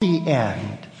the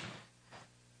end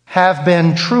have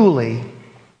been truly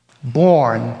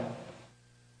born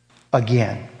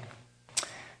again.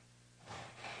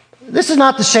 This is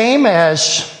not the same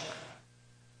as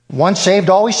once saved,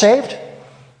 always saved.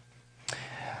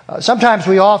 Sometimes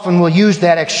we often will use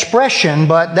that expression,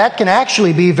 but that can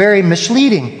actually be very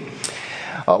misleading.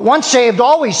 Once saved,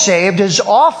 always saved is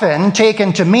often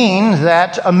taken to mean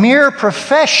that a mere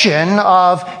profession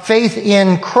of faith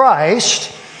in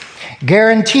Christ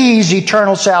guarantees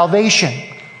eternal salvation.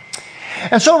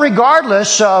 And so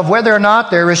regardless of whether or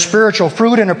not there is spiritual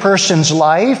fruit in a person's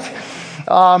life,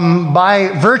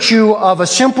 by virtue of a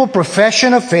simple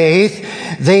profession of faith,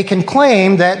 they can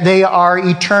claim that they are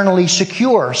eternally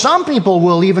secure. Some people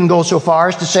will even go so far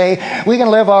as to say, we can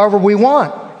live however we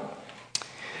want,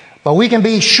 but we can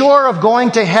be sure of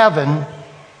going to heaven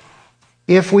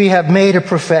if we have made a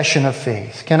profession of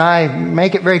faith. Can I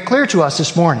make it very clear to us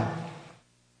this morning?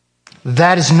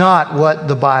 That is not what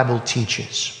the Bible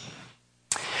teaches.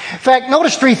 In fact,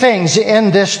 notice three things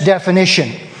in this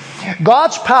definition.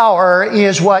 God's power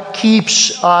is what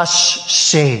keeps us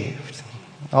saved.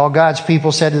 All God's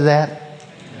people said to that?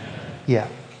 Yeah.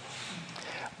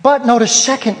 But notice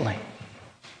secondly,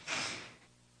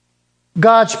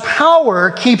 God's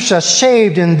power keeps us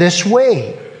saved in this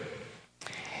way.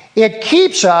 It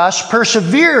keeps us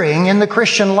persevering in the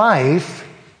Christian life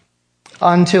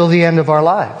until the end of our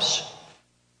lives.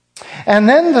 And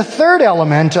then the third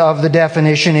element of the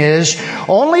definition is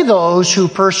only those who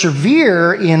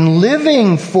persevere in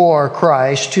living for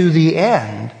Christ to the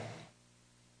end,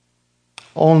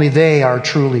 only they are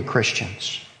truly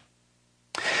Christians.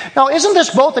 Now, isn't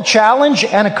this both a challenge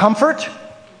and a comfort?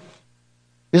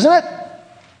 Isn't it?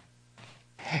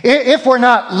 If we're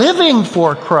not living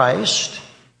for Christ,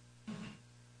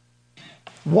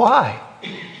 why?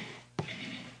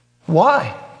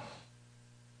 Why?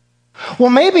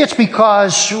 Well, maybe it's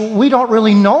because we don't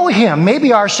really know Him.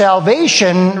 Maybe our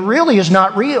salvation really is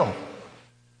not real.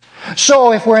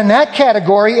 So if we're in that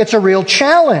category, it's a real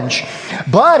challenge.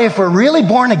 But if we're really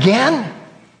born again,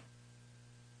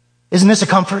 isn't this a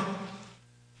comfort?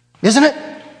 Isn't it?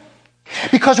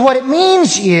 Because what it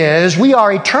means is we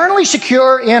are eternally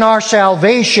secure in our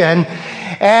salvation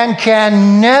and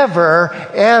can never,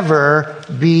 ever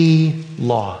be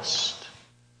lost.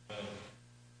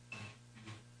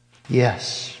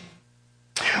 Yes.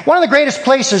 One of the greatest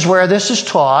places where this is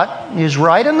taught is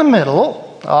right in the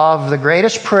middle of the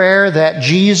greatest prayer that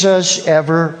Jesus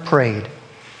ever prayed.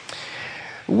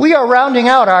 We are rounding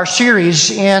out our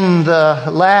series in the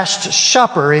Last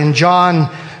Supper in John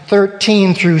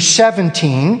 13 through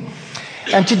 17.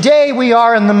 And today we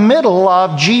are in the middle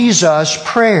of Jesus'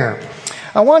 prayer.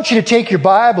 I want you to take your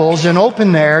Bibles and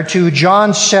open there to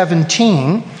John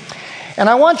 17. And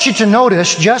I want you to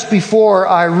notice, just before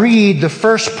I read the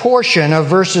first portion of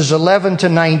verses 11 to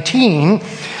 19,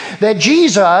 that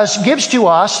Jesus gives to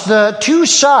us the two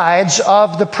sides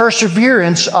of the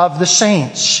perseverance of the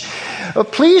saints.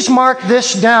 Please mark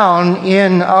this down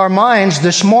in our minds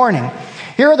this morning.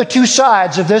 Here are the two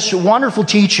sides of this wonderful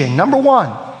teaching. Number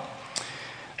one,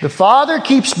 the Father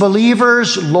keeps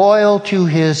believers loyal to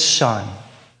His Son.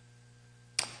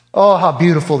 Oh, how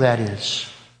beautiful that is.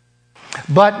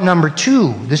 But number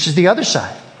two, this is the other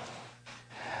side.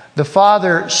 The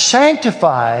Father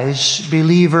sanctifies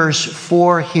believers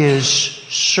for His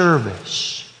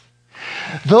service.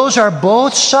 Those are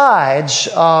both sides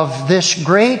of this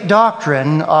great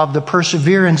doctrine of the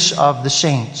perseverance of the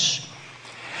saints.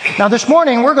 Now this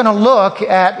morning we're going to look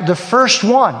at the first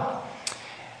one.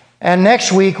 And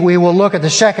next week we will look at the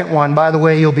second one. By the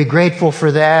way, you'll be grateful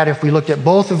for that. If we looked at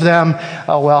both of them,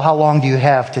 how long do you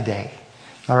have today?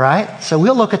 All right, so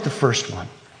we'll look at the first one.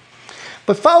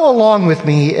 But follow along with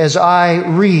me as I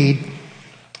read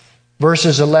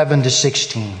verses 11 to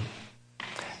 16.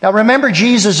 Now remember,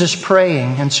 Jesus is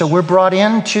praying, and so we're brought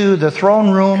into the throne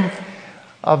room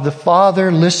of the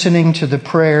Father, listening to the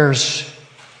prayers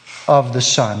of the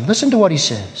Son. Listen to what He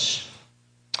says.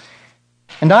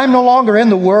 And I'm no longer in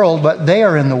the world, but they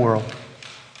are in the world.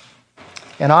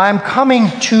 And I'm coming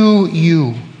to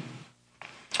you.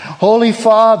 Holy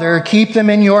Father, keep them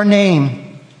in your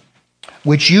name,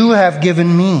 which you have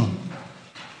given me,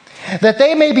 that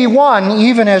they may be one,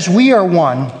 even as we are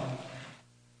one.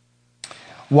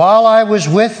 While I was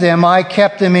with them, I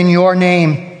kept them in your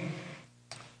name,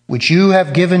 which you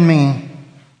have given me.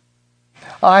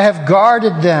 I have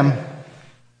guarded them,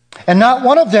 and not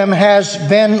one of them has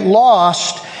been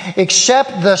lost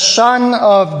except the son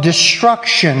of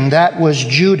destruction, that was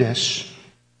Judas,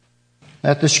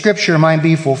 that the scripture might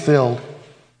be fulfilled.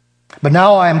 But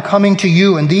now I am coming to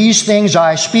you, and these things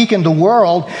I speak in the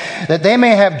world, that they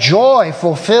may have joy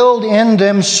fulfilled in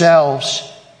themselves.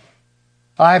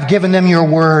 I have given them your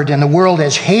word, and the world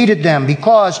has hated them,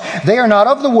 because they are not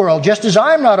of the world, just as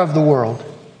I am not of the world.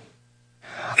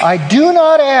 I do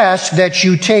not ask that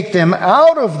you take them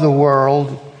out of the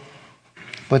world,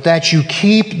 but that you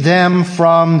keep them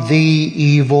from the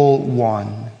evil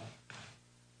one.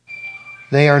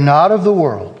 They are not of the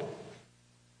world,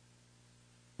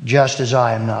 just as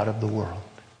I am not of the world.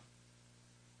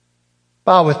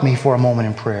 Bow with me for a moment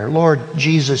in prayer. Lord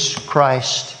Jesus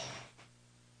Christ,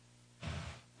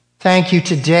 thank you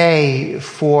today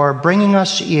for bringing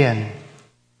us in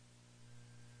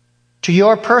to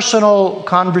your personal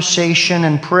conversation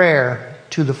and prayer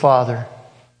to the Father.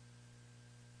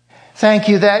 Thank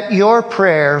you that your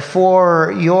prayer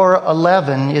for your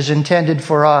 11 is intended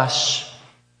for us.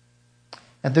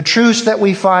 And the truths that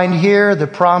we find here, the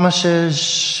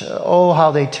promises, oh,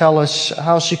 how they tell us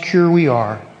how secure we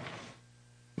are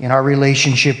in our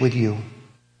relationship with you.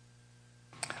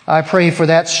 I pray for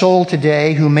that soul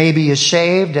today who maybe is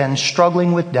saved and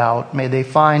struggling with doubt. May they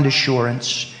find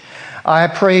assurance. I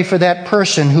pray for that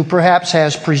person who perhaps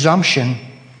has presumption,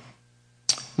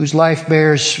 whose life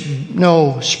bears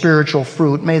no spiritual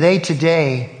fruit. May they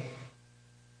today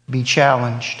be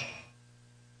challenged.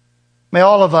 May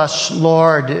all of us,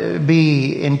 Lord,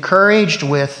 be encouraged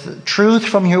with truth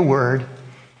from your word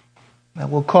that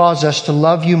will cause us to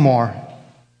love you more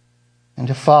and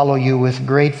to follow you with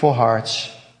grateful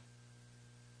hearts.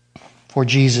 For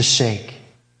Jesus' sake.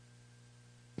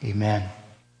 Amen.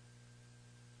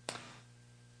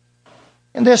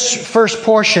 In this first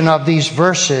portion of these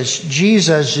verses,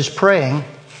 Jesus is praying,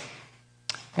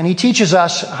 and he teaches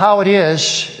us how it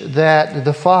is that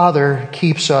the Father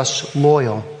keeps us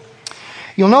loyal.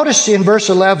 You'll notice in verse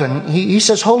 11, he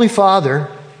says, Holy Father,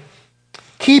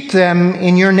 keep them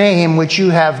in your name which you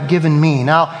have given me.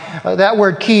 Now, that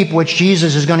word keep, which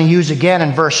Jesus is going to use again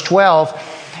in verse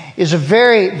 12, is a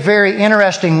very, very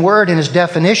interesting word in its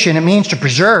definition. It means to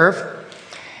preserve.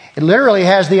 It literally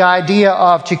has the idea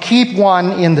of to keep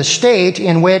one in the state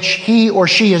in which he or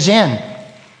she is in.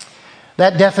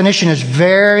 That definition is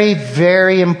very,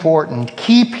 very important.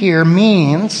 Keep here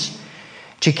means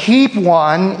to keep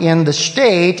one in the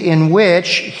state in which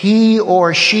he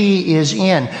or she is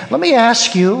in. Let me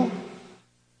ask you,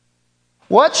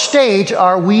 what state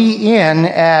are we in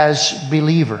as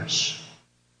believers?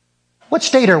 What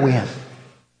state are we in?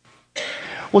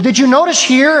 Well, did you notice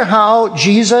here how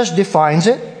Jesus defines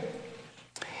it?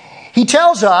 He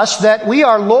tells us that we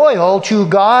are loyal to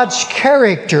God's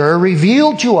character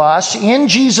revealed to us in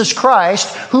Jesus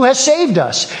Christ, who has saved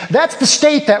us. That's the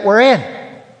state that we're in.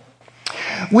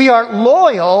 We are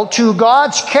loyal to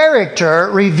God's character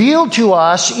revealed to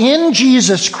us in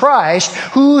Jesus Christ,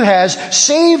 who has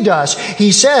saved us.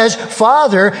 He says,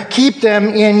 Father, keep them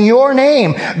in your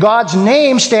name. God's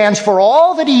name stands for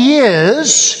all that he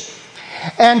is.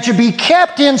 And to be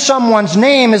kept in someone's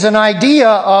name is an idea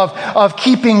of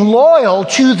keeping loyal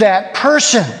to that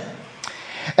person.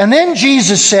 And then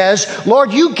Jesus says,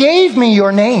 Lord, you gave me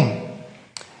your name.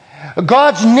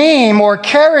 God's name or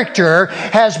character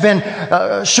has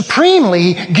been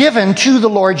supremely given to the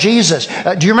Lord Jesus.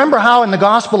 Do you remember how in the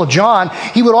Gospel of John,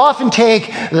 he would often take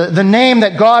the name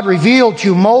that God revealed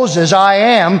to Moses, I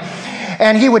am,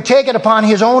 and he would take it upon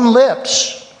his own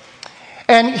lips.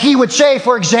 And he would say,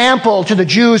 for example, to the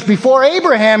Jews, before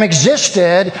Abraham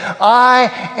existed, I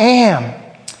am.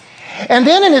 And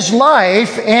then in his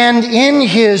life and in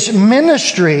his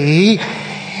ministry,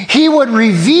 he would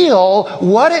reveal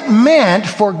what it meant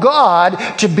for God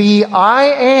to be I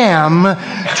am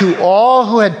to all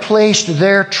who had placed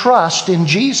their trust in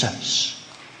Jesus.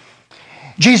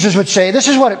 Jesus would say, this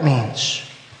is what it means.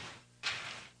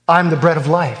 I'm the bread of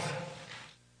life.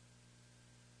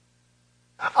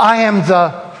 I am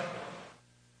the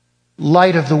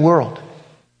light of the world.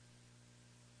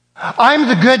 I'm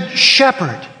the good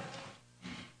shepherd.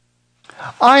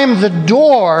 I am the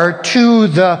door to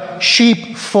the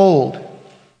sheepfold.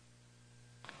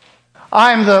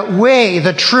 I am the way,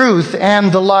 the truth,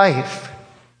 and the life.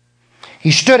 He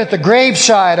stood at the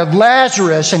graveside of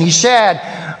Lazarus and he said,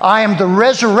 I am the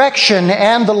resurrection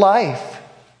and the life.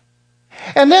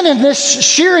 And then in this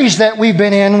series that we've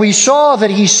been in, we saw that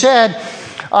he said,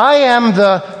 I am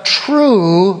the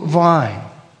true vine.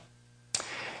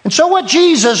 And so what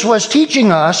Jesus was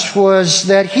teaching us was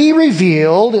that he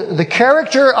revealed the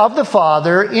character of the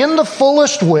Father in the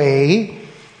fullest way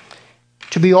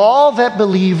to be all that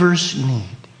believers need.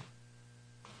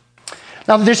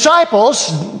 Now the disciples,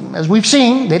 as we've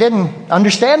seen, they didn't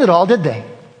understand it all, did they?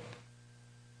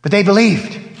 But they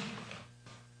believed.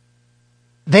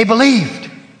 They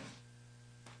believed.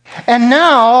 And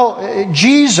now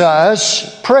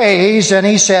Jesus prays and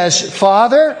he says,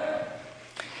 Father,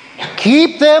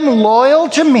 keep them loyal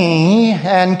to me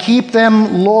and keep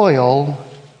them loyal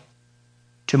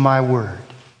to my word.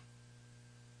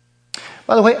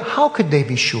 By the way, how could they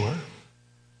be sure?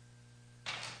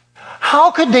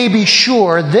 How could they be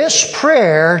sure this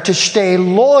prayer to stay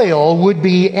loyal would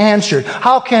be answered?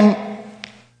 How can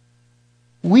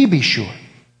we be sure?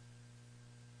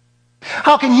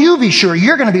 How can you be sure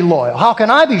you're going to be loyal? How can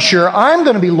I be sure I'm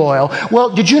going to be loyal?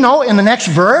 Well, did you know in the next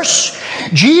verse,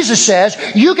 Jesus says,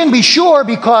 you can be sure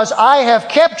because I have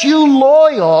kept you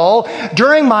loyal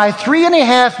during my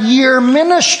 3.5-year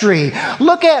ministry.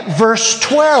 Look at verse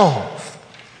 12.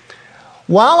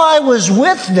 While I was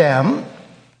with them,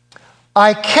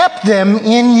 I kept them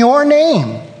in your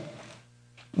name,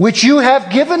 which you have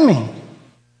given me.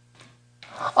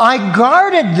 I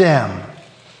guarded them,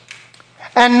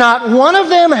 and not one of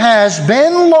them has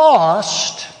been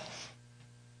lost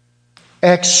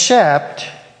except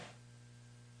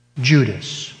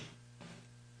Judas.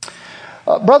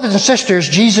 Brothers and sisters,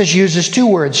 Jesus uses two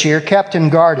words here, kept and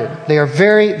guarded. They are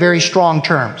very, very strong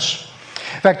terms.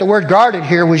 In fact, the word guarded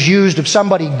here was used of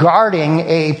somebody guarding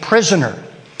a prisoner.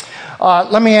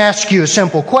 Let me ask you a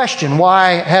simple question.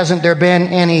 Why hasn't there been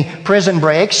any prison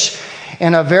breaks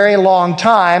in a very long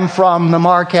time from the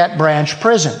Marquette Branch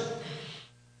prison?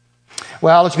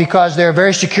 Well, it's because they're a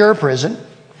very secure prison,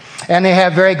 and they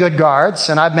have very good guards,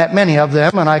 and I've met many of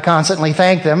them, and I constantly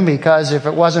thank them, because if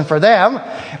it wasn't for them,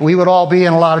 we would all be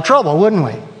in a lot of trouble, wouldn't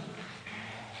we?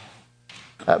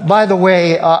 By the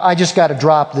way, I just got to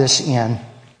drop this in.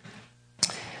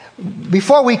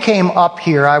 Before we came up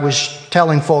here, I was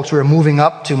telling folks we were moving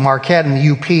up to Marquette in the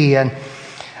UP, and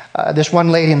this one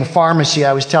lady in the pharmacy,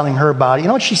 I was telling her about it. You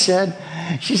know what she said?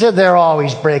 She said, they're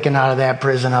always breaking out of that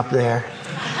prison up there.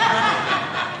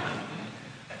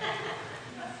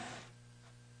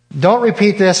 Don't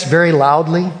repeat this very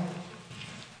loudly.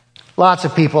 Lots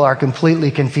of people are completely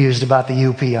confused about the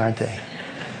UP, aren't they?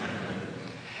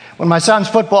 When my son's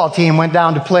football team went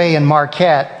down to play in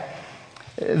Marquette,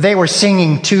 they were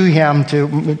singing to him, to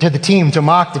the team, to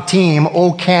mock the team,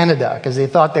 "Oh Canada," because they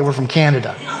thought they were from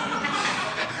Canada.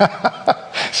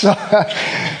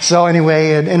 So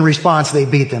anyway, in response, they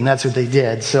beat them. That's what they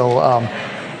did.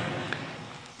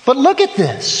 But look at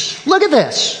this. Look at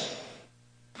this.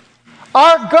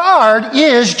 Our guard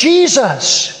is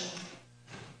Jesus.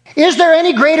 Is there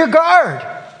any greater guard?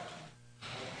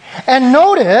 And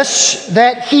notice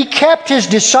that he kept his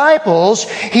disciples,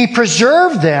 he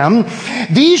preserved them.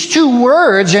 These two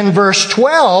words in verse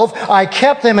 12, I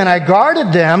kept them and I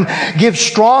guarded them, give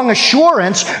strong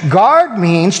assurance. Guard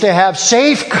means to have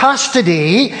safe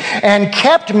custody, and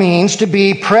kept means to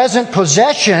be present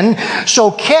possession.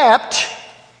 So kept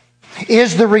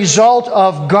is the result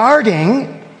of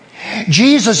guarding.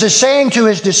 Jesus is saying to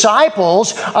his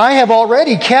disciples, I have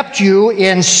already kept you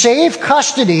in safe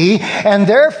custody, and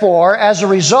therefore, as a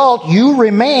result, you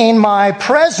remain my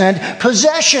present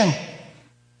possession.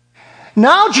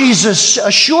 Now Jesus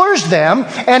assures them,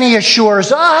 and he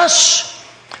assures us,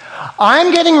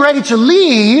 I'm getting ready to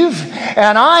leave,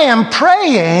 and I am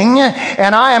praying,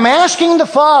 and I am asking the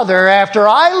Father after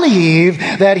I leave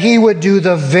that he would do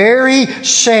the very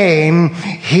same.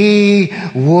 He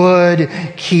would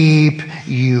keep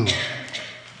you.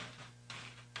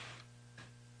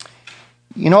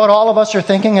 You know what all of us are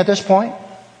thinking at this point?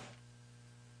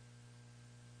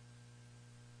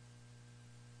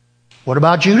 What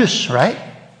about Judas, right?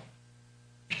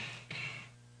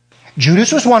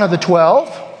 Judas was one of the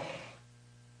 12.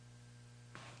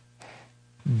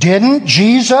 Didn't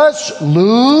Jesus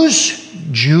lose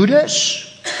Judas?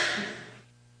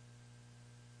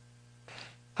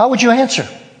 How would you answer?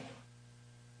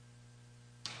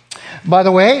 By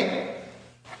the way,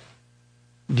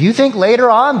 do you think later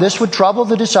on this would trouble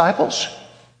the disciples?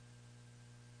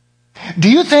 Do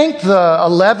you think the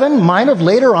 11 might have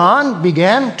later on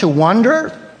began to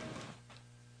wonder,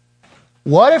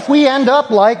 what if we end up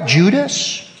like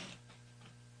Judas?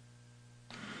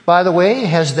 By the way,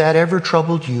 has that ever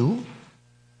troubled you?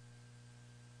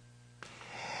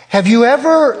 Have you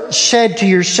ever said to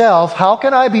yourself, how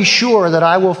can I be sure that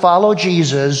I will follow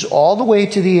Jesus all the way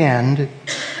to the end?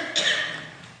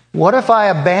 What if I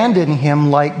abandon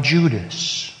him like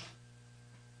Judas?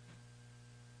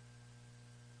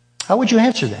 How would you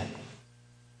answer that?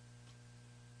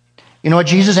 You know what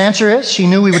Jesus' answer is? He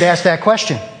knew we would ask that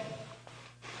question.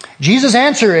 Jesus'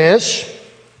 answer is,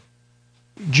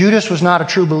 Judas was not a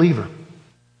true believer.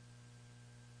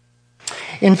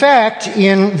 In fact,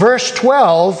 in verse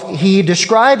 12, he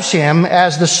describes him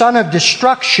as the son of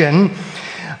destruction,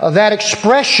 That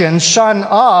expression, son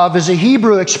of, is a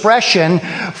Hebrew expression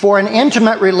for an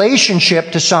intimate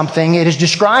relationship to something. It is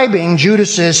describing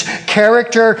Judas's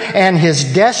character and his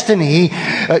destiny.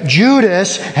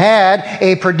 Judas had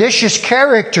a precious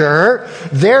character,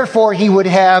 therefore he would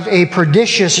have a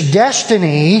precious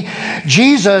destiny.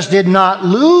 Jesus did not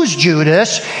lose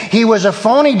Judas. He was a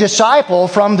phony disciple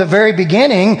from the very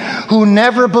beginning who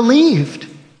never believed.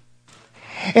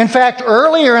 In fact,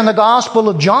 earlier in the Gospel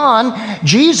of John,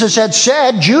 Jesus had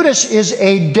said Judas is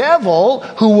a devil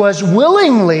who was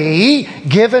willingly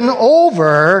given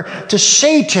over to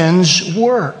Satan's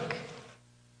work.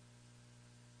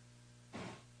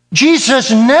 Jesus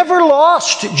never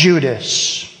lost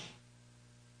Judas.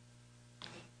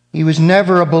 He was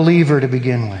never a believer to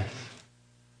begin with.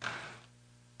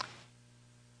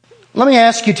 Let me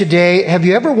ask you today, have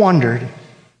you ever wondered,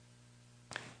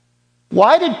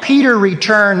 why did Peter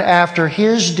return after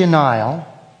his denial,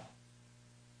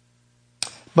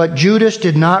 but Judas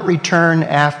did not return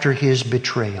after his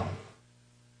betrayal?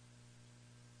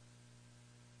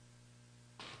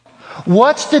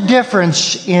 What's the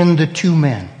difference in the two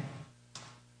men?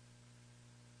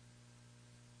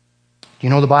 Do you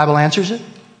know the Bible answers it?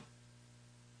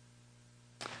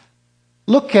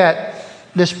 Look at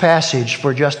this passage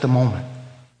for just a moment.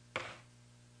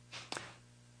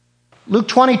 Luke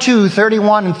 22,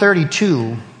 31 and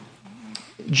 32,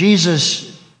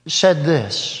 Jesus said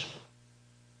this,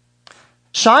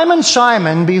 Simon,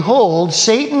 Simon, behold,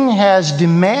 Satan has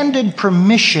demanded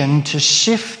permission to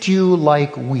sift you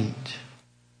like wheat.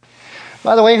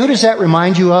 By the way, who does that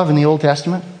remind you of in the Old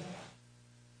Testament?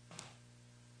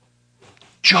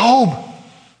 Job.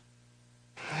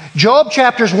 Job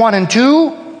chapters 1 and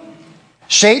 2.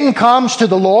 Satan comes to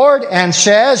the Lord and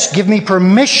says, give me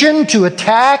permission to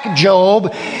attack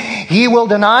Job. He will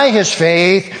deny his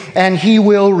faith and he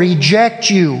will reject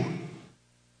you.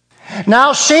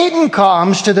 Now Satan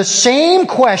comes to the same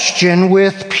question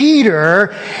with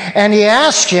Peter and he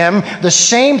asks him the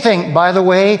same thing. By the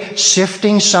way,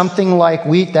 sifting something like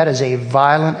wheat, that is a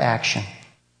violent action.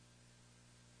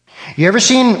 You ever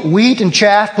seen wheat and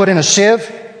chaff put in a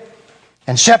sieve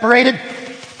and separated?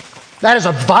 That is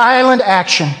a violent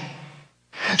action.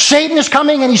 Satan is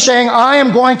coming and he's saying, I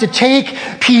am going to take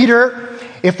Peter,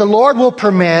 if the Lord will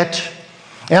permit,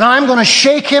 and I'm going to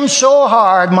shake him so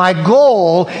hard, my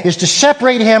goal is to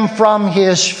separate him from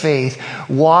his faith.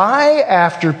 Why,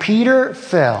 after Peter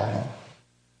fell,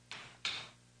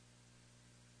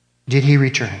 did he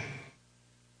return?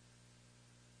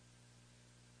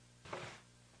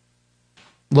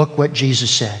 Look what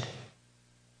Jesus said.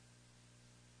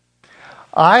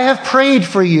 I have prayed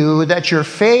for you that your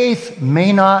faith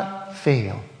may not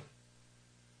fail.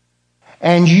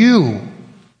 And you,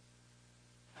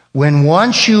 when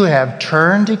once you have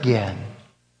turned again,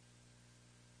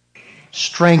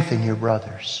 strengthen your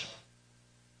brothers.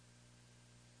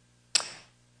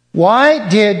 Why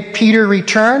did Peter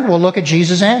return? Well, look at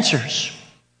Jesus' answers.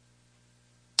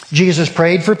 Jesus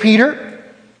prayed for Peter.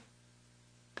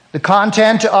 The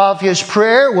content of his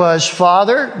prayer was,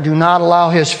 Father, do not allow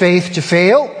his faith to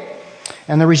fail.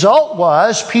 And the result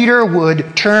was Peter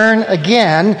would turn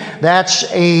again. That's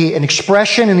an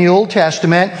expression in the Old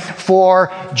Testament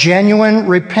for genuine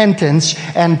repentance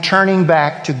and turning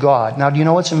back to God. Now, do you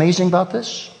know what's amazing about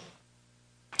this?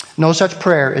 No such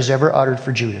prayer is ever uttered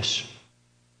for Judas.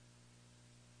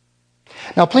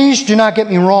 Now, please do not get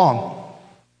me wrong.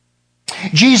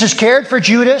 Jesus cared for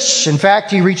Judas. In fact,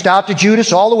 he reached out to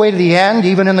Judas all the way to the end.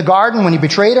 Even in the garden when he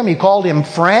betrayed him, he called him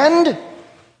friend.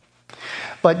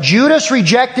 But Judas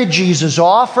rejected Jesus'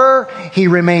 offer. He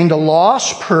remained a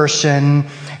lost person.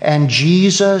 And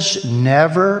Jesus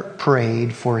never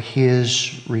prayed for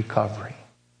his recovery.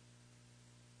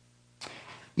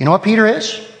 You know what Peter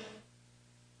is?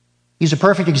 He's a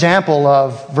perfect example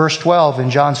of verse 12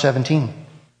 in John 17.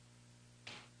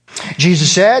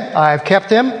 Jesus said, I have kept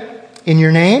them in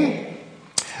your name,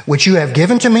 which you have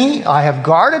given to me. I have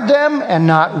guarded them, and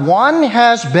not one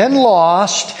has been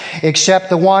lost except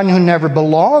the one who never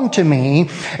belonged to me.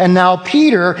 And now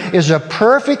Peter is a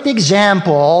perfect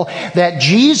example that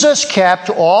Jesus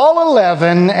kept all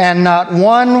 11 and not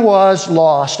one was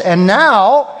lost. And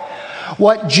now,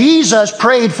 what Jesus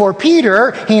prayed for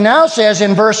Peter, he now says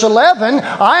in verse 11,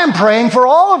 I am praying for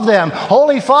all of them.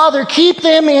 Holy Father, keep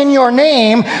them in your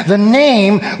name, the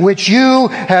name which you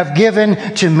have given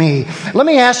to me. Let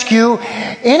me ask you,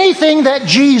 anything that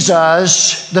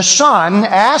Jesus, the Son,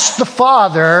 asked the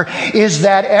Father, is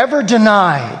that ever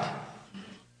denied?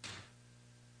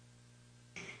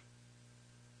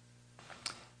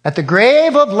 At the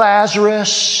grave of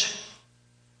Lazarus,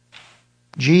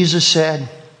 Jesus said,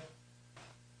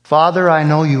 Father, I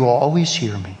know you always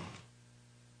hear me.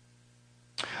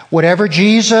 Whatever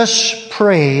Jesus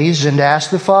prays and asks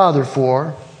the Father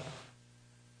for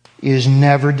is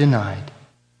never denied.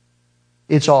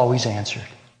 It's always answered. Do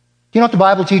you know what the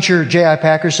Bible teacher J.I.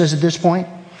 Packer says at this point?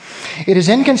 It is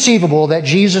inconceivable that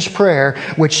Jesus' prayer,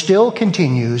 which still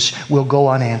continues, will go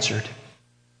unanswered.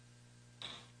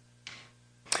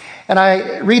 And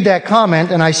I read that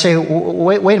comment and I say,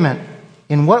 wait a minute.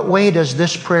 In what way does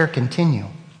this prayer continue?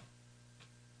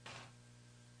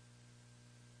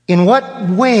 In what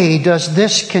way does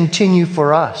this continue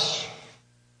for us?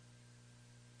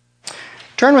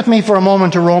 Turn with me for a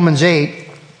moment to Romans 8,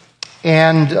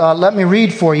 and let me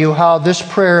read for you how this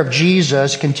prayer of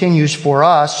Jesus continues for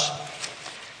us,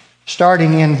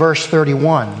 starting in verse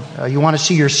 31. You want to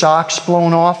see your socks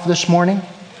blown off this morning?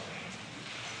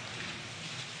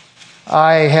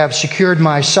 I have secured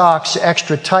my socks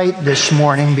extra tight this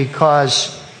morning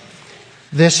because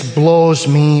this blows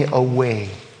me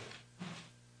away.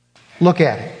 Look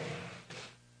at it.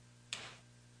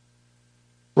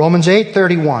 Romans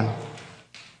 8:31.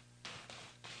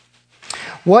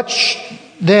 What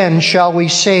then shall we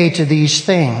say to these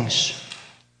things?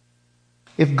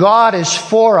 If God is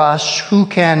for us, who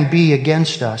can be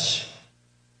against us?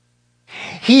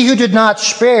 He who did not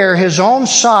spare his own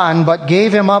Son, but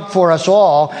gave him up for us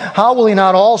all, how will he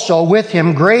not also with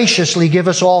him graciously give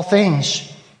us all things?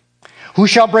 Who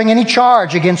shall bring any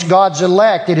charge against God's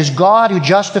elect? It is God who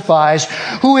justifies.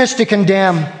 Who is to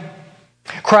condemn?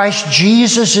 Christ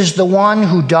Jesus is the one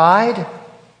who died.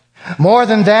 More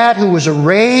than that, who was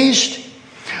raised,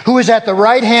 who is at the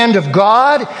right hand of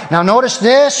God. Now notice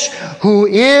this, who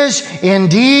is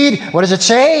indeed, what does it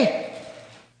say?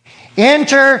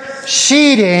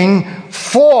 Interceding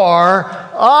for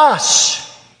us.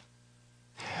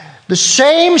 The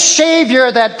same Savior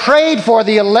that prayed for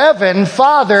the 11,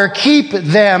 Father, keep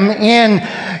them in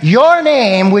your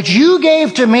name, which you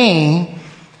gave to me,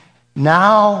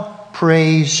 now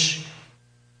prays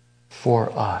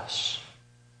for us.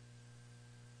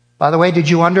 By the way, did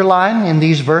you underline in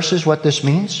these verses what this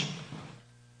means?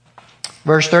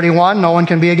 Verse 31, no one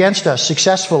can be against us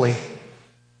successfully.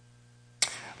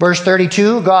 Verse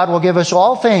 32, God will give us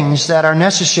all things that are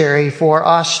necessary for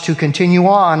us to continue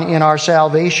on in our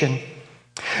salvation.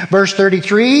 Verse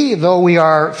 33, though we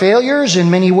are failures in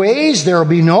many ways, there will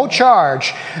be no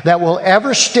charge that will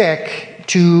ever stick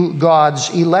to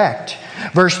God's elect.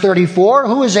 Verse 34,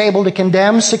 who is able to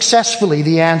condemn successfully?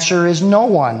 The answer is no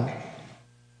one.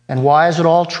 And why is it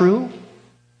all true?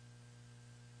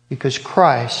 Because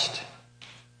Christ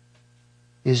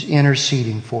is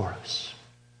interceding for us.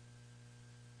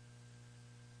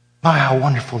 My, how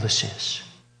wonderful this is.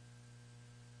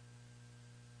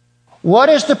 What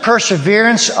is the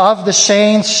perseverance of the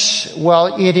saints?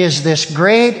 Well, it is this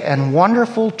great and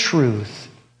wonderful truth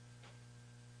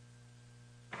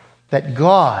that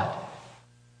God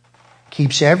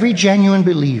keeps every genuine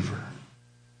believer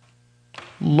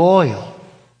loyal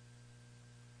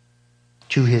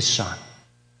to His Son.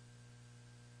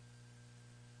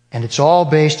 And it's all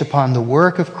based upon the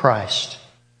work of Christ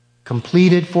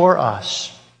completed for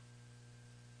us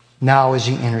now as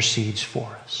He intercedes for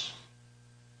us.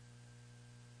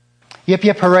 Yip,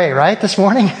 yip, hooray, right, this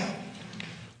morning?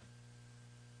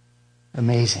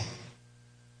 Amazing.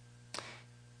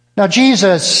 Now,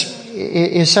 Jesus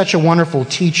is such a wonderful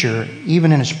teacher,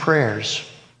 even in His prayers,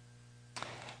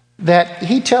 that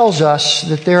He tells us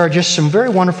that there are just some very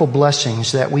wonderful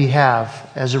blessings that we have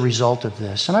as a result of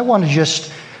this. And I want to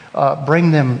just bring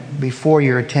them before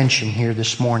your attention here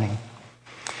this morning.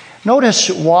 Notice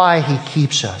why He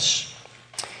keeps us.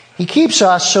 He keeps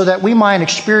us so that we might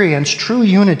experience true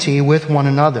unity with one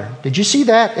another. Did you see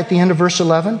that at the end of verse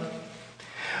 11?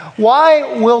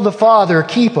 Why will the Father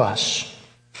keep us?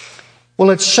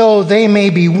 Well, it's so they may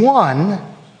be one,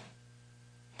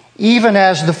 even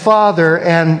as the Father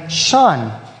and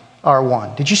Son are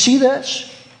one. Did you see this?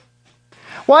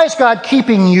 Why is God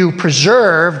keeping you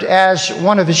preserved as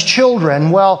one of His children?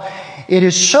 Well, it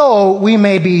is so we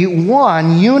may be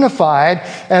one, unified,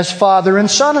 as Father and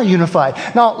Son are unified.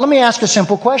 Now, let me ask a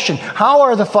simple question. How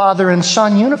are the Father and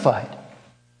Son unified?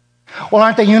 Well,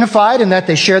 aren't they unified in that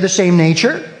they share the same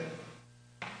nature?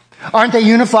 Aren't they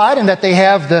unified in that they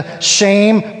have the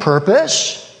same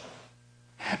purpose?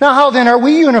 Now, how then are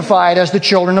we unified as the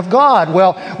children of God?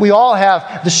 Well, we all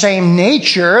have the same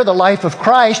nature, the life of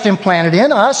Christ implanted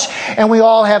in us, and we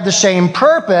all have the same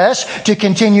purpose to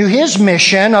continue His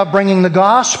mission of bringing the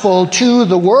gospel to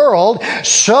the world.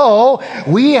 So,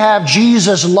 we have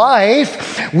Jesus'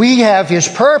 life, we have His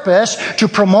purpose to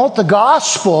promote the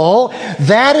gospel.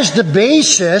 That is the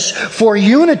basis for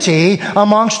unity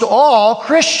amongst all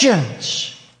Christians.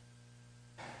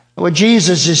 What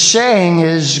Jesus is saying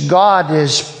is God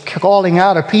is calling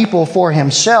out a people for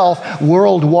Himself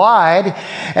worldwide,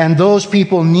 and those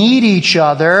people need each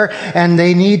other, and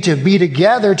they need to be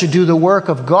together to do the work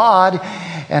of God,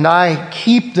 and I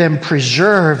keep them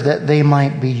preserved that they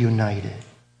might be united.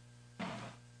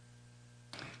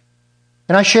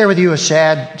 Can I share with you a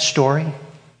sad story?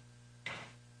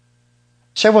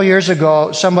 Several years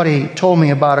ago, somebody told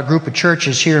me about a group of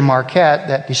churches here in Marquette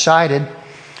that decided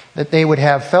that they would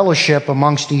have fellowship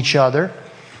amongst each other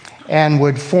and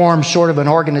would form sort of an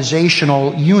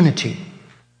organizational unity.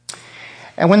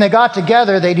 And when they got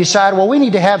together, they decided, well, we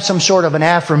need to have some sort of an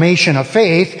affirmation of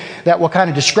faith that will kind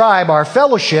of describe our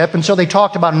fellowship. And so they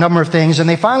talked about a number of things, and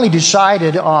they finally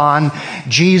decided on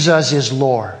Jesus is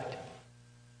Lord.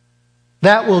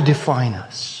 That will define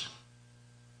us.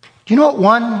 Do you know what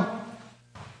one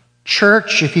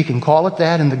church, if you can call it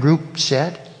that, in the group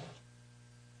said?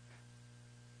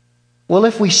 Well,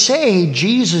 if we say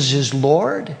Jesus is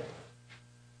Lord,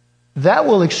 that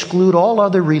will exclude all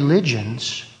other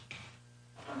religions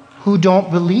who don't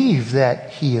believe that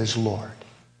He is Lord.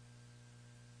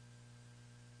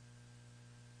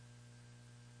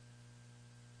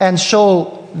 And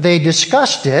so they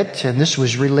discussed it, and this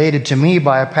was related to me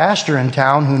by a pastor in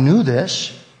town who knew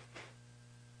this,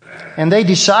 and they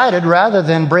decided rather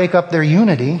than break up their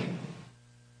unity,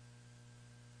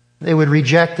 they would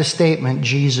reject the statement,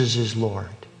 Jesus is Lord.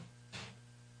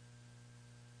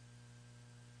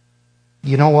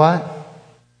 You know what?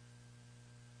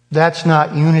 That's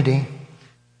not unity.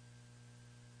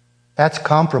 That's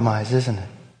compromise, isn't it?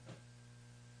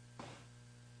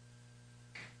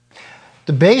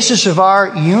 The basis of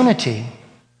our unity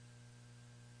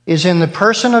is in the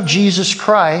person of Jesus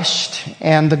Christ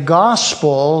and the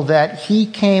gospel that He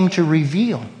came to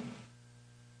reveal.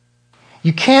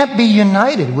 You can't be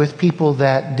united with people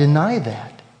that deny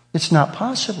that. It's not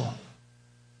possible.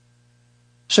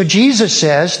 So Jesus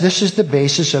says this is the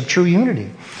basis of true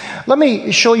unity. Let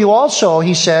me show you also,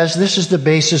 He says, this is the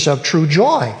basis of true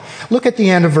joy. Look at the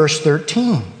end of verse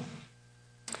 13.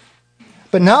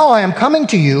 But now I am coming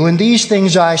to you, and these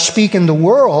things I speak in the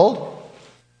world,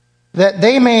 that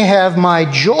they may have my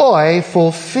joy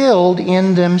fulfilled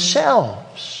in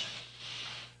themselves.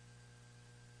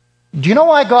 Do you know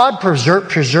why God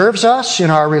preserves us in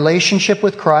our relationship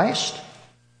with Christ?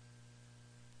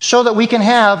 So that we can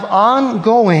have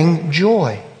ongoing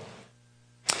joy.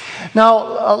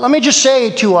 Now, let me just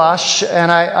say to us,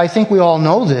 and I think we all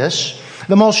know this,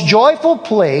 the most joyful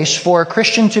place for a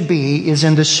Christian to be is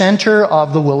in the center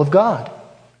of the will of God.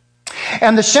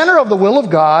 And the center of the will of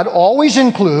God always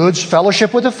includes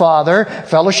fellowship with the Father,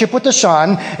 fellowship with the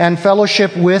Son, and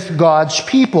fellowship with God's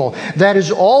people. That is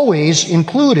always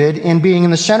included in being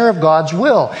in the center of God's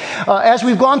will. As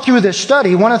we've gone through this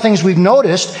study, one of the things we've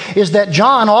noticed is that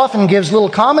John often gives little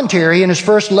commentary in his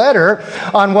first letter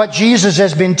on what Jesus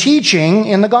has been teaching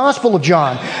in the Gospel of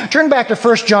John. Turn back to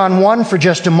 1 John 1 for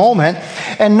just a moment,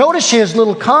 and notice his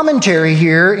little commentary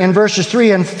here in verses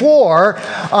 3 and 4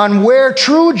 on where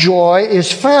true joy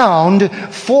is found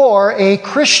for a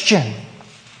Christian.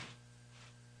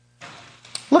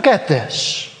 Look at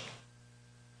this.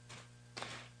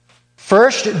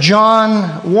 1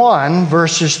 John 1,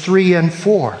 verses 3 and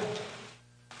 4.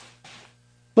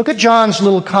 Look at John's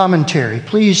little commentary.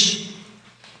 Please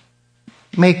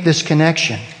make this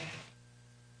connection.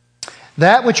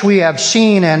 That which we have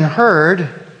seen and heard,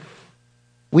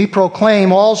 we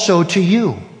proclaim also to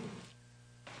you.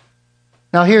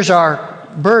 Now here's our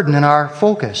burden and our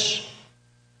focus.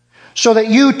 So that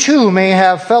you too may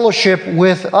have fellowship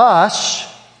with us.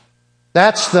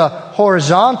 That's the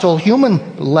horizontal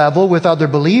human level with other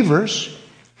believers.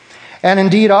 And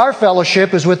indeed our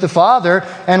fellowship is with the Father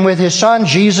and with His Son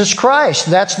Jesus Christ.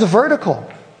 That's the vertical.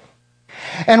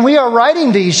 And we are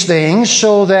writing these things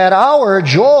so that our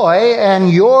joy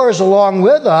and yours along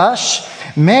with us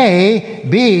may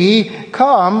be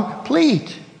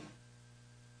complete.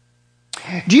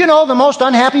 Do you know the most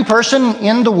unhappy person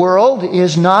in the world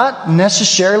is not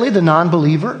necessarily the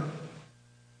non-believer?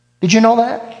 Did you know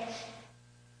that?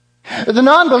 The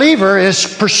non-believer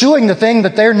is pursuing the thing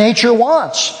that their nature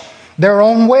wants. their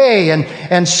own way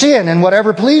and sin and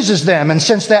whatever pleases them. And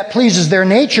since that pleases their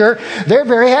nature, they're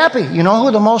very happy. You know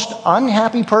who the most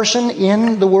unhappy person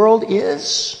in the world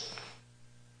is?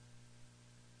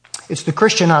 It's the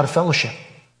Christian out of fellowship.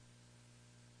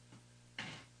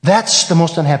 That's the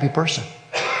most unhappy person.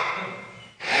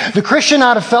 The Christian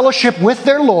out of fellowship with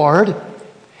their Lord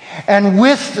and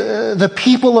with the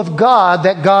people of God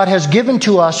that God has given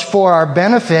to us for our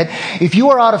benefit. If you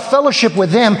are out of fellowship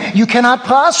with them, you cannot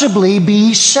possibly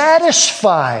be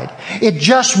satisfied. It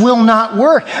just will not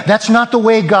work. That's not the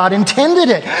way God intended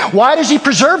it. Why does He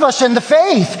preserve us in the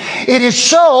faith? It is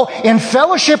so in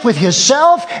fellowship with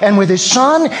Himself and with His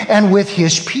Son and with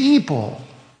His people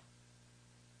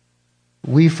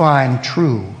we find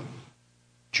true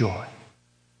joy.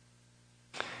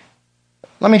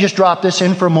 Let me just drop this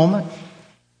in for a moment.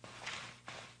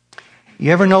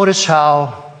 You ever notice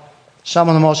how some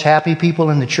of the most happy people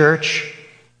in the church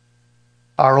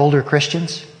are older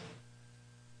Christians?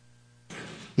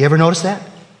 You ever notice that?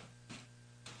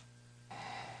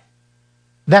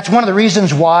 That's one of the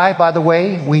reasons why, by the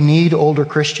way, we need older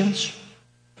Christians.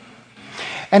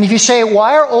 And if you say,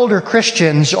 why are older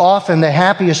Christians often the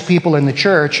happiest people in the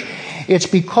church? It's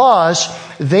because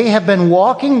they have been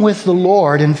walking with the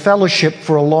Lord in fellowship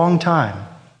for a long time.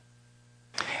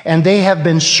 And they have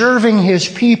been serving His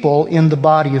people in the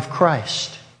body of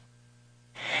Christ.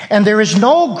 And there is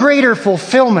no greater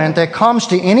fulfillment that comes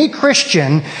to any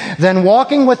Christian than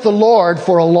walking with the Lord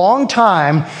for a long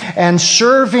time and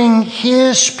serving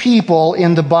His people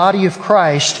in the body of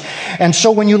Christ. And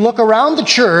so when you look around the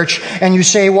church and you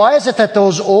say, why is it that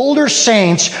those older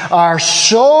saints are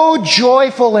so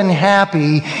joyful and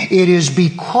happy? It is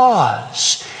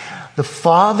because the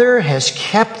Father has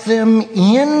kept them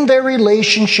in their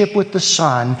relationship with the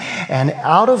Son, and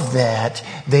out of that,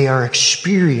 they are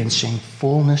experiencing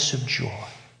fullness of joy.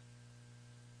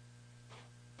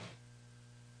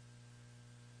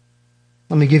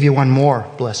 Let me give you one more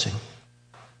blessing.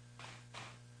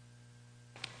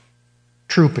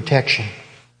 True protection.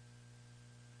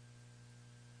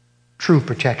 True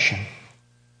protection.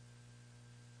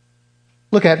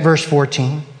 Look at verse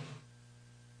 14.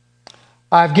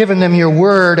 I've given them your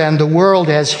word, and the world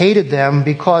has hated them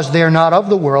because they are not of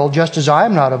the world, just as I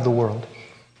am not of the world.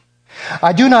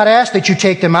 I do not ask that you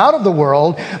take them out of the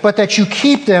world, but that you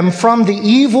keep them from the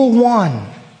evil one.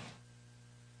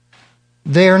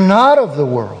 They are not of the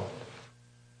world,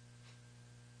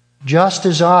 just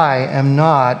as I am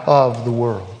not of the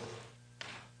world.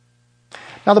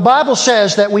 Now, the Bible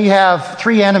says that we have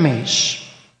three enemies.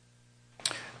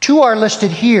 Two are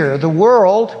listed here, the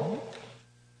world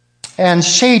and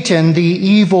Satan, the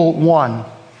evil one.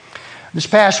 This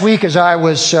past week, as I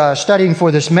was studying for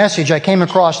this message, I came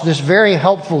across this very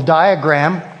helpful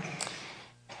diagram.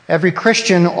 Every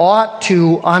Christian ought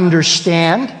to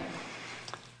understand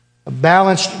a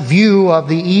balanced view of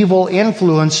the evil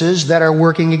influences that are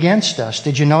working against us.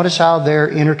 Did you notice how they're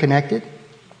interconnected?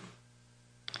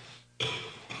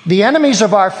 The enemies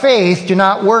of our faith do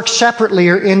not work separately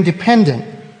or independent.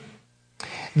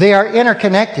 They are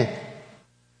interconnected.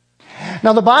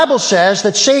 Now, the Bible says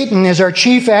that Satan is our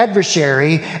chief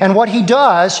adversary, and what he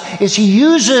does is he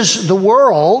uses the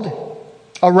world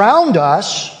around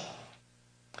us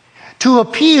to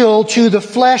appeal to the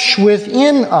flesh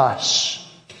within us.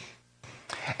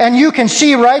 And you can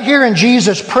see right here in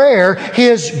Jesus' prayer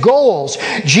his goals.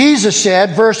 Jesus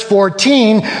said, verse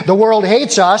 14, the world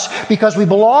hates us because we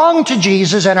belong to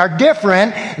Jesus and are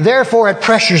different, therefore it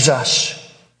pressures us.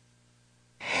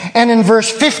 And in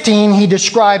verse 15, he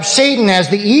describes Satan as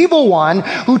the evil one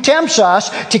who tempts us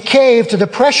to cave to the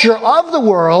pressure of the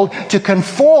world, to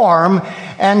conform,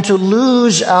 and to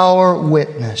lose our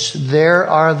witness. There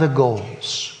are the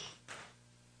goals.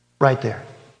 Right there.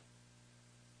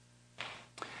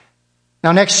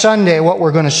 Now, next Sunday, what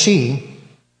we're going to see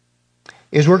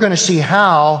is we're going to see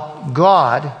how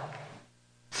God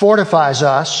fortifies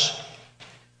us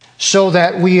so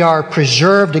that we are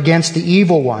preserved against the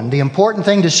evil one. The important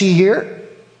thing to see here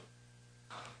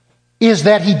is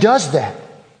that He does that.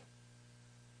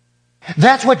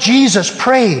 That's what Jesus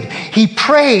prayed. He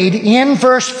prayed in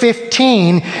verse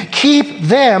 15, keep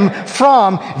them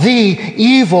from the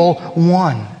evil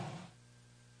one.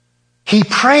 He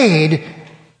prayed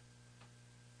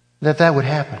that would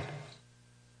happen.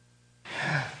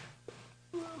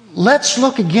 Let's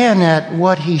look again at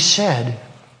what He said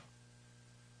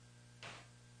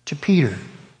to Peter.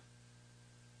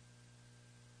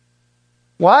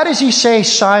 Why does He say,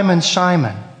 Simon,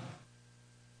 Simon?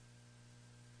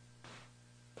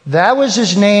 That was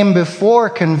his name before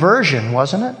conversion,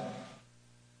 wasn't it?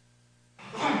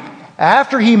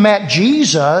 After he met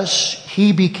Jesus,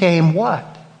 he became what?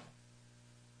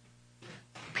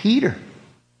 Peter.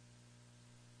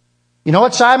 You know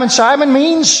what Simon Simon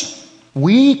means?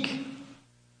 Weak,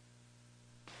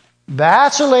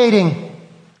 vacillating,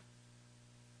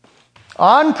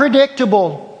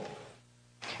 unpredictable.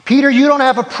 Peter, you don't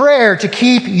have a prayer to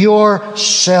keep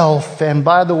yourself. And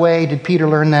by the way, did Peter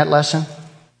learn that lesson?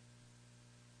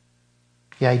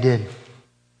 Yeah, he did.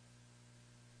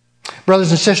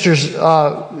 Brothers and sisters,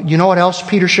 you know what else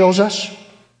Peter shows us?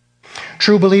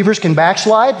 True believers can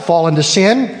backslide, fall into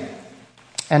sin,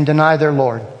 and deny their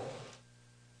Lord.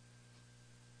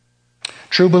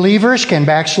 True believers can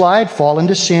backslide, fall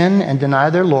into sin, and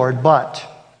deny their Lord, but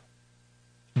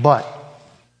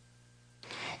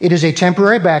it is a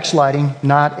temporary backsliding,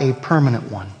 not a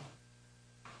permanent one.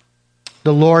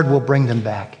 The Lord will bring them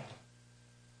back.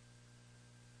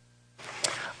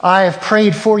 I have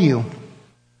prayed for you.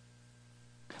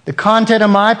 The content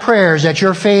of my prayer is that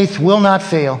your faith will not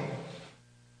fail.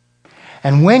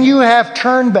 And when you have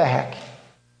turned back,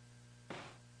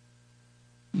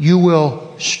 you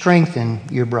will strengthen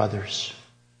your brothers.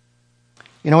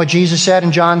 You know what Jesus said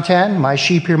in John 10? My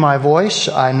sheep hear my voice.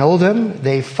 I know them.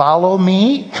 They follow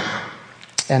me,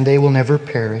 and they will never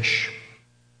perish.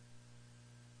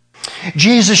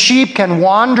 Jesus' sheep can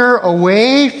wander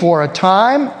away for a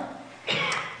time,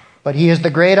 but he is the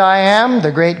great I am,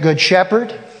 the great good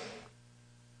shepherd,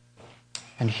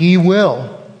 and he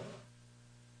will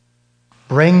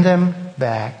bring them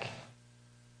back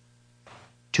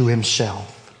to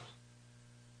himself.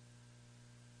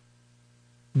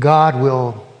 God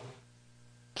will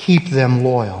keep them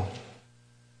loyal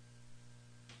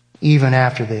even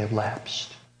after they have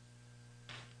lapsed.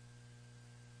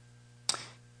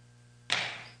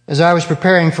 As I was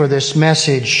preparing for this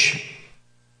message,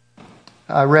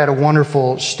 I read a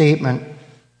wonderful statement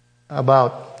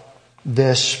about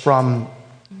this from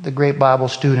the great Bible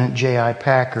student J.I.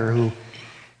 Packer, who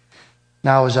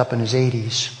now is up in his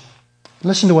 80s.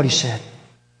 Listen to what he said.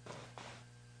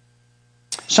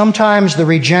 Sometimes the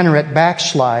regenerate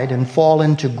backslide and fall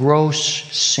into gross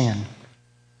sin.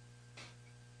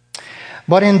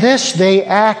 But in this they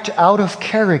act out of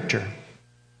character,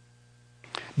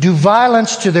 do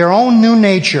violence to their own new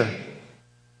nature,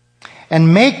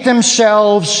 and make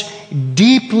themselves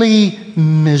deeply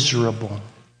miserable.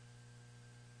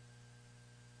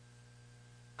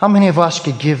 How many of us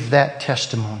could give that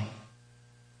testimony?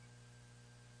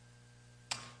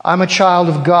 I'm a child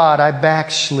of God. I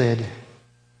backslid.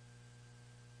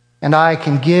 And I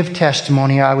can give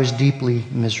testimony I was deeply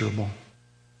miserable.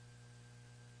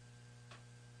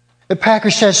 The Packer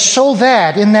says, so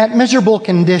that in that miserable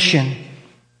condition,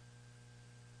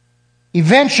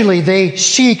 eventually they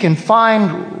seek and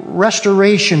find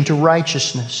restoration to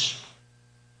righteousness.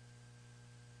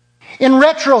 In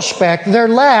retrospect, their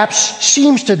lapse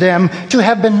seems to them to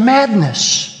have been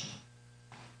madness.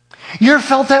 You ever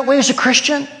felt that way as a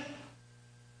Christian?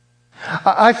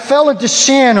 I fell into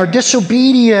sin or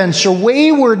disobedience or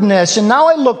waywardness, and now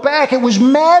I look back, it was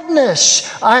madness.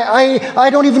 I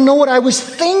don't even know what I was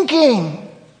thinking.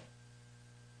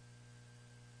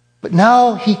 But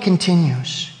now he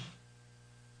continues.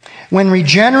 When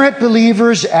regenerate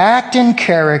believers act in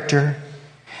character,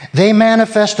 they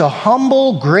manifest a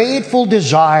humble, grateful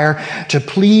desire to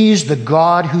please the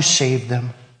God who saved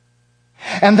them.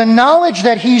 And the knowledge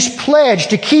that he's pledged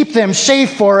to keep them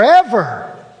safe forever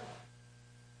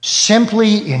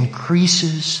simply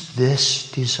increases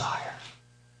this desire.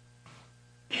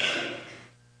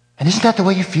 And isn't that the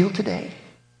way you feel today?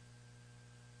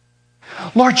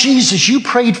 Lord Jesus, you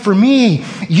prayed for me.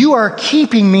 You are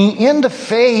keeping me in the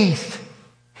faith.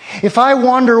 If I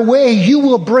wander away, you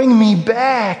will bring me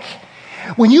back.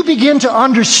 When you begin to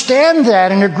understand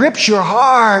that and it grips your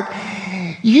heart,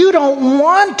 you don't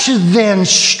want to then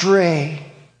stray,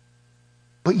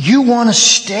 but you want to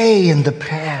stay in the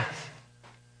path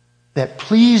that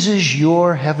pleases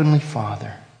your Heavenly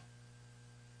Father,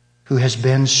 who has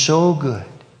been so good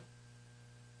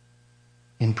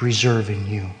in preserving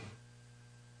you.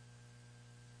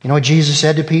 You know what Jesus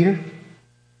said to Peter?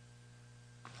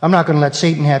 I'm not going to let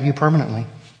Satan have you permanently.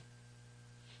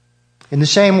 In the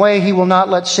same way, he will not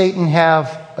let Satan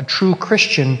have a true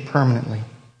Christian permanently.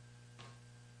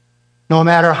 No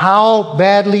matter how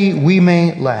badly we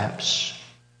may lapse,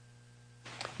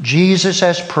 Jesus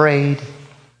has prayed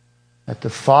that the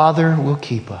Father will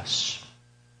keep us.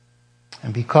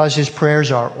 And because his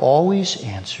prayers are always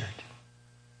answered,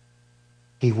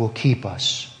 he will keep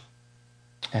us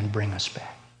and bring us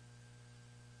back.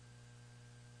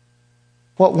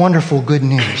 What wonderful good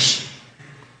news.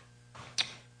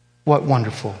 What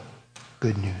wonderful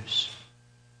good news.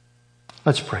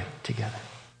 Let's pray together.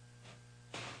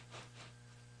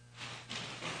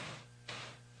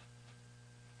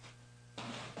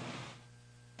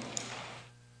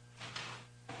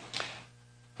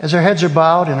 As our heads are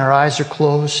bowed and our eyes are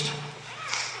closed,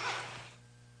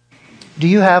 do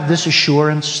you have this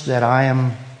assurance that I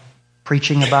am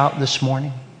preaching about this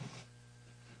morning?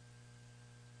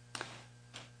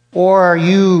 Or are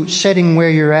you sitting where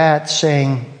you're at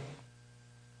saying,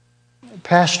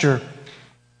 Pastor,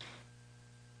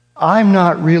 I'm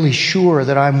not really sure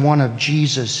that I'm one of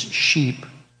Jesus' sheep.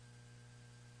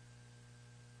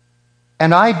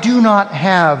 And I do not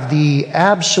have the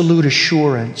absolute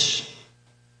assurance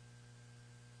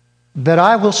that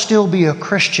I will still be a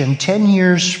Christian 10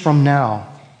 years from now,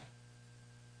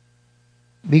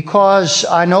 because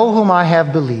I know whom I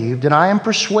have believed, and I am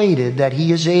persuaded that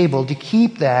He is able to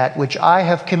keep that which I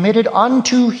have committed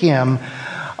unto Him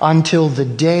until the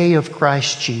day of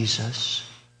Christ Jesus.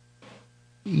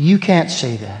 You can't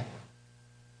say that.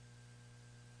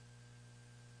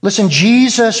 Listen,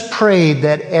 Jesus prayed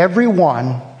that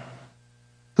everyone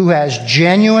who has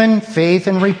genuine faith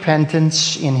and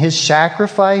repentance in His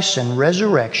sacrifice and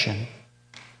resurrection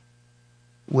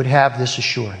would have this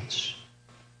assurance.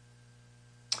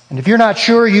 And if you're not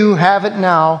sure you have it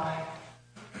now,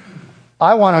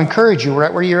 I want to encourage you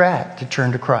right where you're at to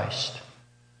turn to Christ.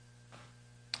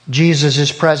 Jesus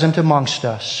is present amongst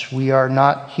us. We are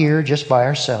not here just by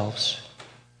ourselves.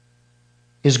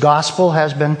 His gospel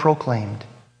has been proclaimed.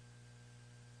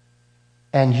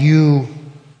 And you,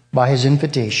 by His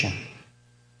invitation,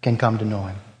 can come to know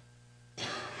Him.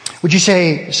 Would you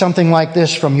say something like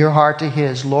this from your heart to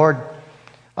His? Lord,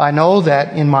 I know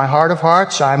that in my heart of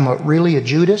hearts I'm really a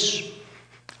Judas.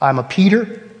 I'm a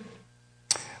Peter.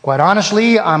 Quite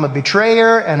honestly, I'm a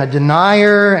betrayer and a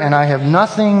denier, and I have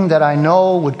nothing that I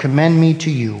know would commend me to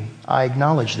You. I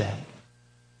acknowledge that.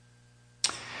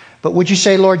 But would you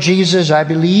say, Lord Jesus, I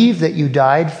believe that You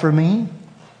died for me.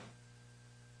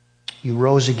 You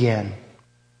rose again.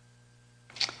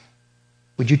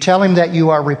 Would you tell Him that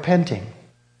you are repenting?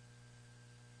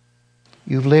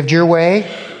 You've lived your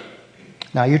way.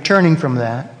 Now you're turning from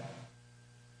that.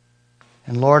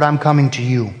 And Lord, I'm coming to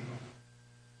You.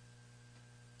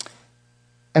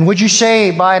 And would you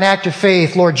say by an act of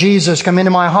faith, Lord Jesus, come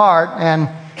into my heart and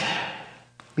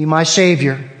be my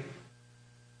Savior.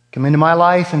 Come into my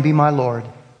life and be my Lord.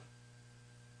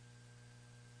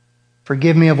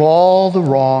 Forgive me of all the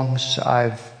wrongs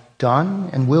I've done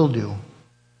and will do.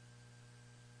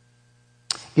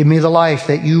 Give me the life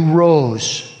that You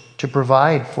rose to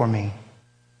provide for me.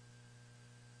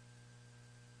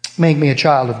 Make me a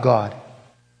child of God.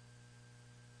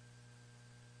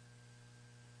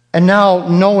 And now,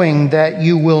 knowing that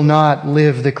You will not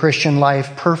live the Christian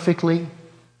life perfectly,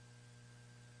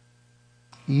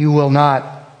 You will not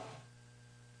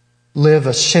live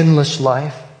a sinless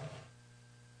life,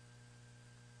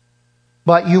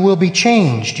 but You will be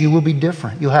changed. You will be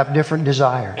different. You'll have different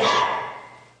desires.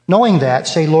 Knowing that,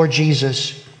 say, Lord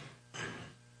Jesus,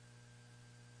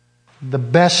 the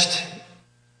best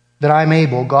that I'm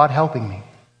able, God helping me,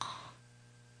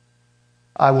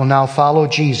 I will now follow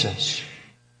Jesus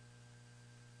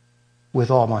with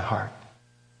all my heart.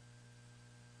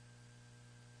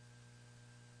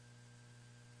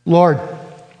 Lord,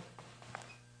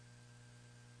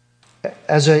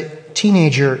 as a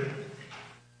teenager,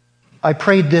 I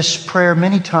prayed this prayer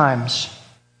many times.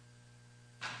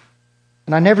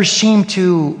 And I never seemed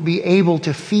to be able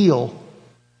to feel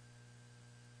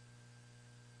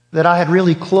that I had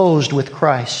really closed with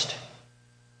Christ.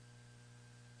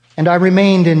 And I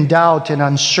remained in doubt and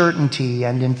uncertainty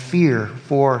and in fear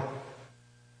for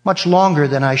much longer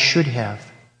than I should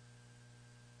have.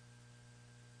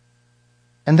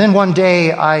 And then one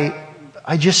day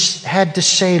I just had to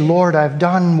say, Lord, I've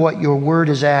done what Your word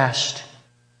has asked.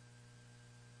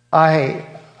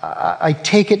 I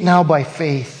take it now by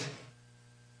faith.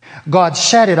 God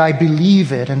said it, I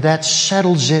believe it, and that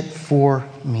settles it for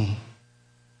me.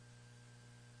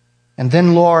 And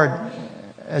then, Lord,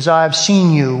 as I've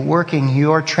seen You working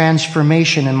Your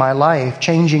transformation in my life,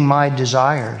 changing my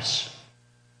desires,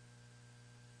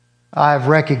 I've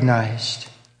recognized,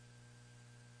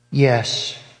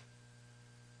 yes,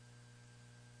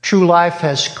 true life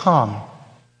has come,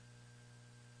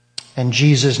 and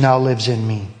Jesus now lives in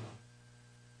me.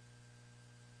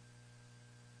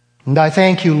 And I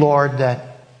thank You, Lord,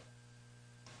 that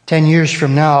 10 years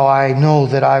from now I know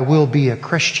that I will be a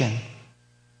Christian.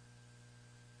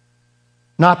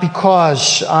 Not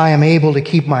because I am able to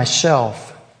keep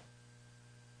myself.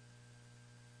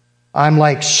 I'm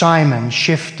like Simon,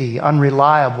 shifty,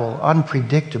 unreliable,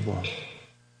 unpredictable.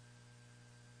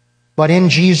 but in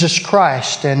Jesus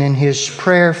Christ and in His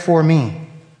prayer for me,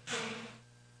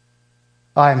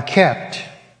 I am kept,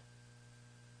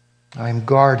 I am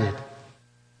guarded,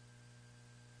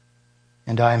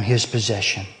 and I am His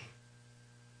possession.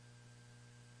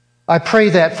 I pray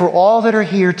that for all that are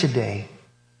here today,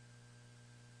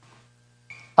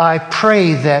 I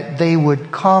pray that they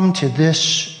would come to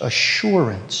this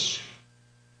assurance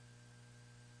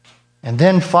and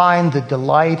then find the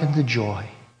delight and the joy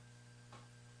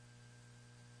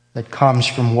that comes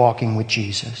from walking with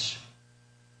Jesus.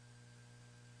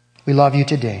 We love you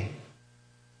today.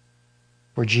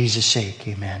 For Jesus' sake,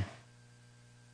 amen.